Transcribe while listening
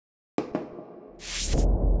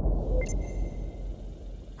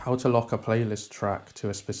How to lock a playlist track to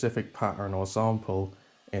a specific pattern or sample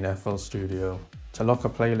in FL Studio. To lock a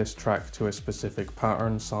playlist track to a specific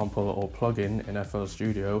pattern, sample or plugin in FL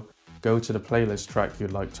Studio, go to the playlist track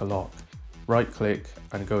you'd like to lock. Right-click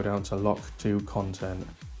and go down to Lock to Content.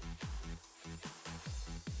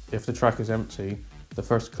 If the track is empty, the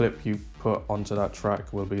first clip you put onto that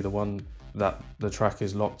track will be the one that the track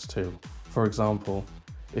is locked to. For example,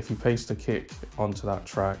 if you paste a kick onto that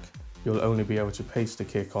track, you'll only be able to paste the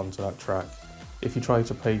kick onto that track. If you try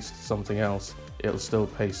to paste something else, it'll still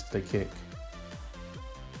paste the kick.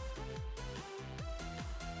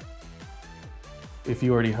 If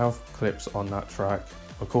you already have clips on that track,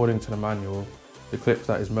 according to the manual, the clip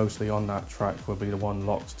that is mostly on that track will be the one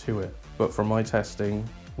locked to it. But from my testing,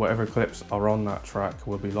 whatever clips are on that track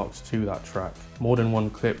will be locked to that track. More than one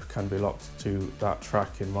clip can be locked to that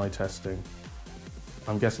track in my testing.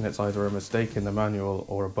 I'm guessing it's either a mistake in the manual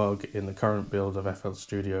or a bug in the current build of FL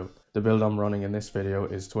Studio. The build I'm running in this video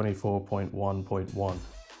is 24.1.1.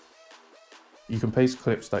 You can paste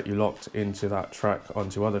clips that you locked into that track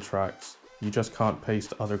onto other tracks. You just can't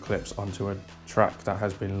paste other clips onto a track that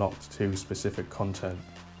has been locked to specific content.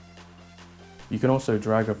 You can also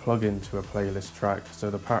drag a plugin to a playlist track, so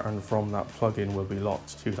the pattern from that plugin will be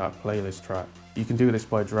locked to that playlist track. You can do this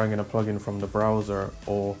by dragging a plugin from the browser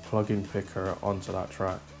or plugin picker onto that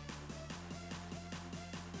track.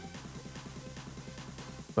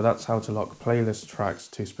 But that's how to lock playlist tracks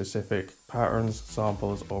to specific patterns,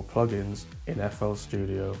 samples or plugins in FL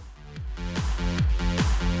Studio.